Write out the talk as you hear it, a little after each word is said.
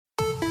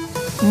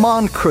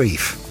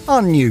Moncrief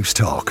on News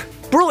Talk.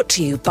 Brought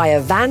to you by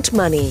Avant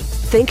Money.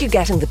 Think you're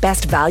getting the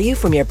best value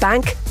from your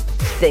bank?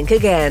 Think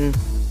again.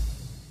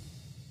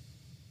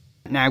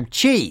 Now,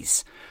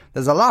 cheese.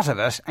 There's a lot of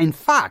it. In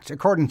fact,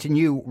 according to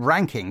new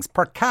rankings,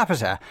 per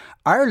capita,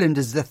 Ireland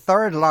is the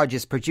third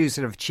largest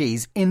producer of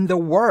cheese in the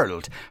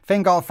world.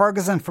 Fingal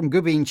Ferguson from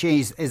Goobeen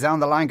Cheese is on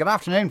the line. Good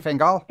afternoon,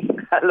 Fingal.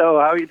 Hello,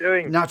 how are you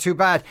doing? Not too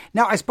bad.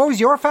 Now, I suppose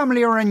your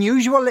family are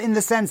unusual in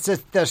the sense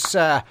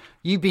that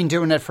you've been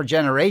doing it for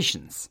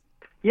generations.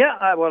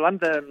 Yeah, well, I'm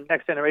the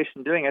next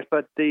generation doing it,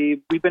 but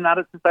we've been at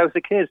it since I was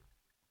a kid.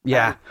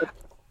 Yeah.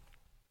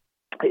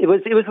 It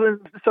was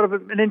sort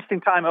of an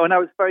interesting time. When I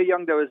was very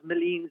young, there was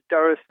Millines,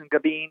 Durris and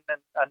Gabine and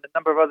a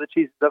number of other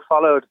cheeses that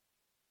followed.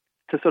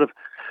 To sort of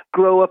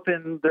grow up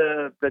in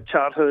the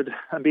childhood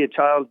and be a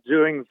child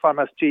during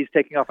farmhouse cheese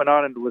taking off in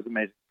Ireland was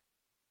amazing.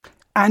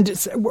 And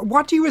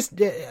what do you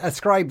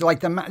ascribe,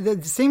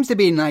 there seems to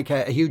be like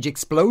a huge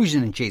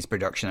explosion in cheese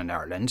production in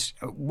Ireland.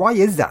 Why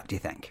is that, do you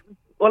think?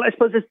 Well, I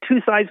suppose there's two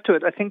sides to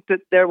it. I think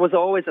that there was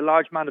always a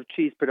large amount of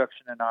cheese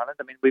production in Ireland.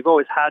 I mean, we've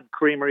always had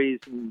creameries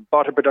and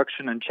butter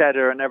production and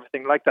cheddar and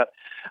everything like that.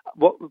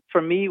 What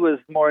for me was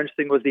more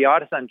interesting was the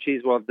artisan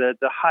cheese world, the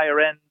higher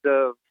end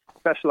of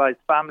specialised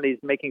families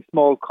making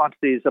small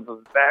quantities of a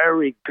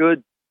very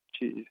good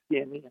cheese.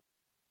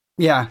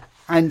 Yeah.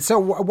 And so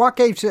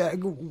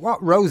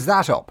what rose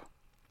that up?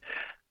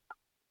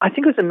 I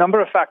think it was a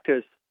number of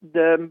factors.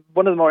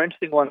 One of the more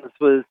interesting ones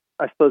was,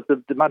 I suppose,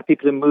 the amount of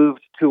people who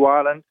moved to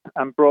Ireland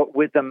and brought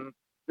with them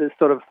this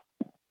sort of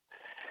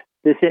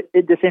this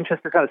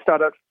interest to kind of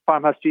start out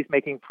farmhouse cheese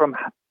making from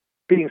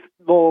being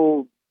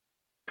small,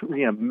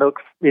 milk,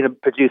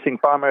 producing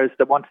farmers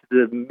that wanted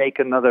to make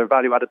another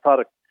value-added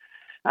product,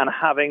 and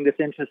having this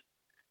interest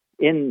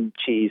in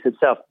cheese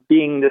itself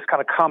being this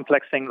kind of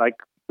complex thing like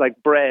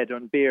bread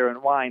and beer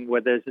and wine, where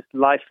there's this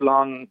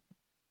lifelong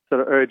sort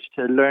of urge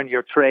to learn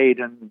your trade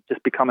and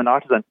just become an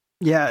artisan.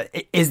 Yeah.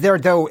 Is there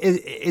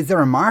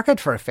a market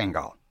for a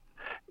Fingal?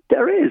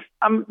 There is.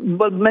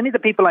 Well, many of the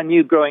people I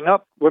knew growing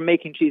up were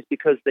making cheese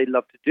because they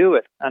loved to do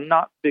it and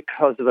not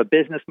because of a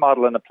business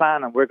model and a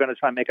plan and we're going to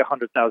try and make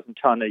 100,000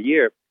 tonne a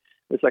year.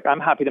 It's like,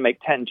 I'm happy to make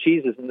 10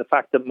 cheeses, and the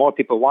fact that more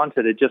people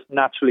wanted it just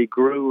naturally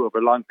grew over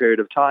a long period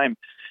of time.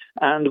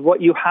 And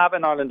what you have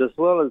in Ireland as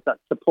well is that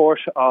support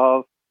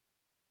of,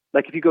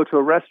 like if you go to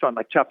a restaurant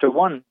like Chapter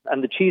One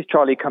and the cheese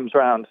trolley comes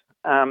round,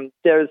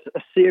 there's a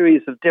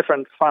series of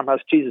different farmhouse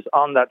cheeses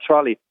on that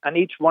trolley, and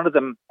each one of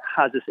them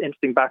has this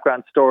interesting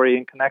background story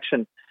and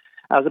connection,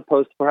 as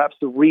opposed to perhaps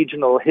the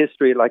regional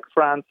history like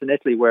France and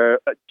Italy, where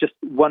just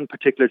one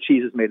particular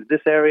cheese is made in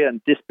this area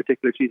and this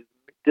particular cheese is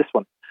made in this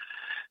one.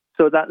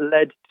 So that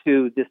led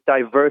to this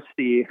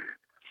diversity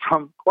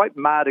from quite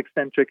mad,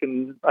 eccentric,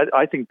 and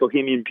I think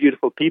bohemian,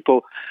 beautiful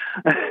people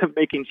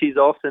making cheese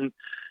often,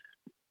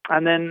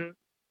 and then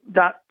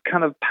that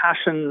kind of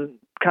passion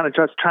kind of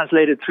just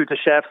translated through to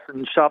chefs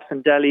and shops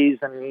and delis,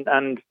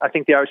 and I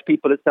think the Irish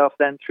people itself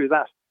then through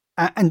that.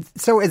 And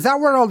so is that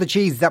where all the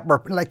cheese that were,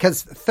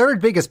 because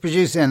third biggest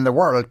producer in the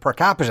world per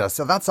capita,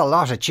 so that's a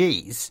lot of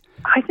cheese.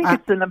 I think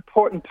it's an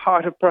important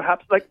part of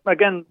perhaps,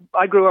 again,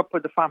 I grew up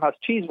with the farmhouse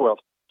cheese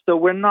world, so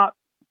we're not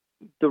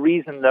the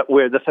reason that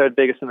we're the third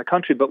biggest in the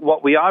country, but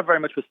what we are very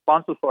much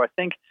responsible for, I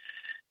think,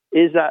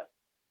 is that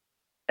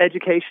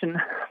education,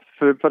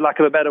 for lack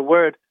of a better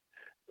word,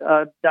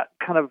 that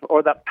kind of,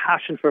 or that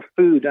passion for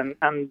food,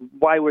 and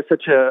why we're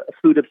such a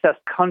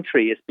food-obsessed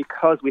country is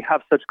because we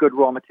have such good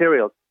raw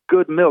materials.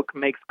 Good milk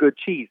makes good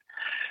cheese.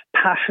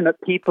 Passionate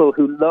people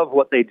who love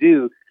what they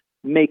do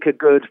make a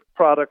good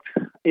product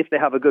if they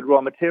have a good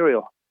raw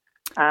material.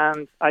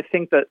 And I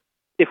think that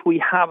if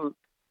we have,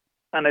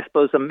 and I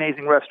suppose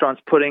amazing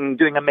restaurants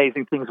doing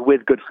amazing things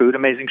with good food,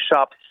 amazing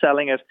shops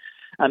selling it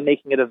and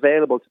making it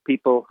available to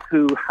people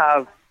who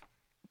have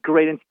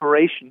great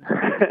inspiration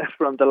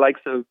from the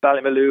likes of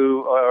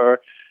Ballymaloe or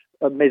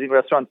amazing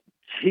restaurants,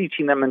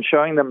 teaching them and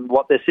showing them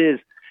what this is,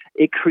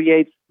 it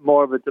creates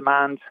more of a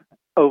demand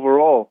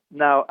overall.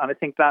 Now, and I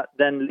think that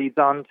then leads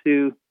on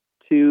to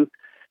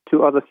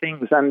other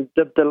things. And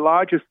the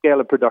larger scale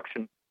of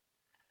production,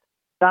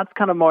 that's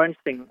kind of more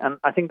interesting. And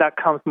I think that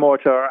comes more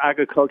to our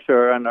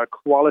agriculture and our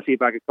quality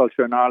of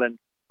agriculture in Ireland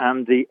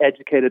and the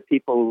educated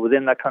people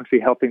within that country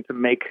helping to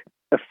make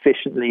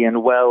efficiently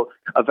and well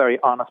a very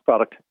honest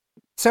product.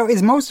 So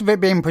is most of it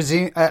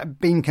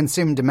being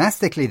consumed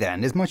domestically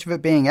then? Is much of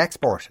it being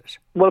exported?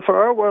 Well,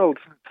 for our world,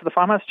 for the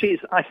farmhouse cheese,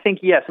 I think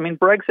yes. I mean,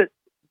 Brexit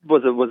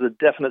was a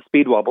definite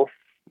speed wobble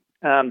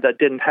that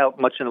didn't help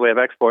much in the way of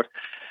export.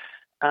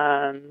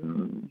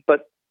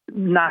 But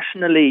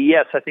nationally,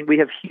 yes, I think we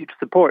have huge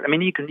support. I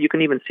mean, you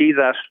can even see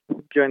that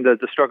during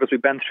the struggles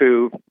we've been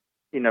through,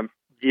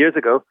 years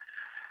ago,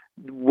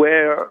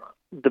 where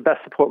the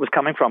best support was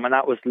coming from, and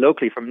that was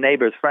locally from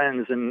neighbours,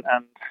 friends, and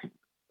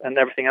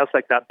everything else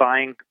like that,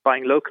 buying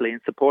locally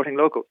and supporting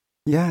locals.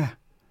 Yeah.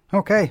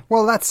 Okay.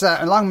 Well, that's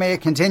long may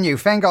it continue.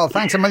 Fingal,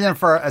 thanks a million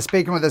for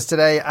speaking with us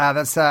today.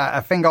 That's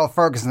Fingal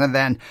Ferguson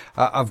then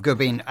of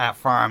Goobeen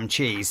Farm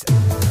Cheese.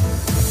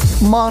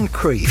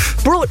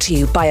 Moncrief. Brought to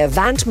you by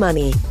Avant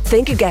Money.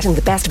 Think you're getting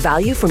the best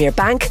value from your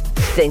bank?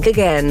 Think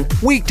again.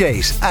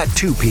 Weekdays at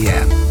 2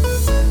 p.m.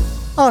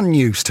 on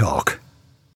News Talk.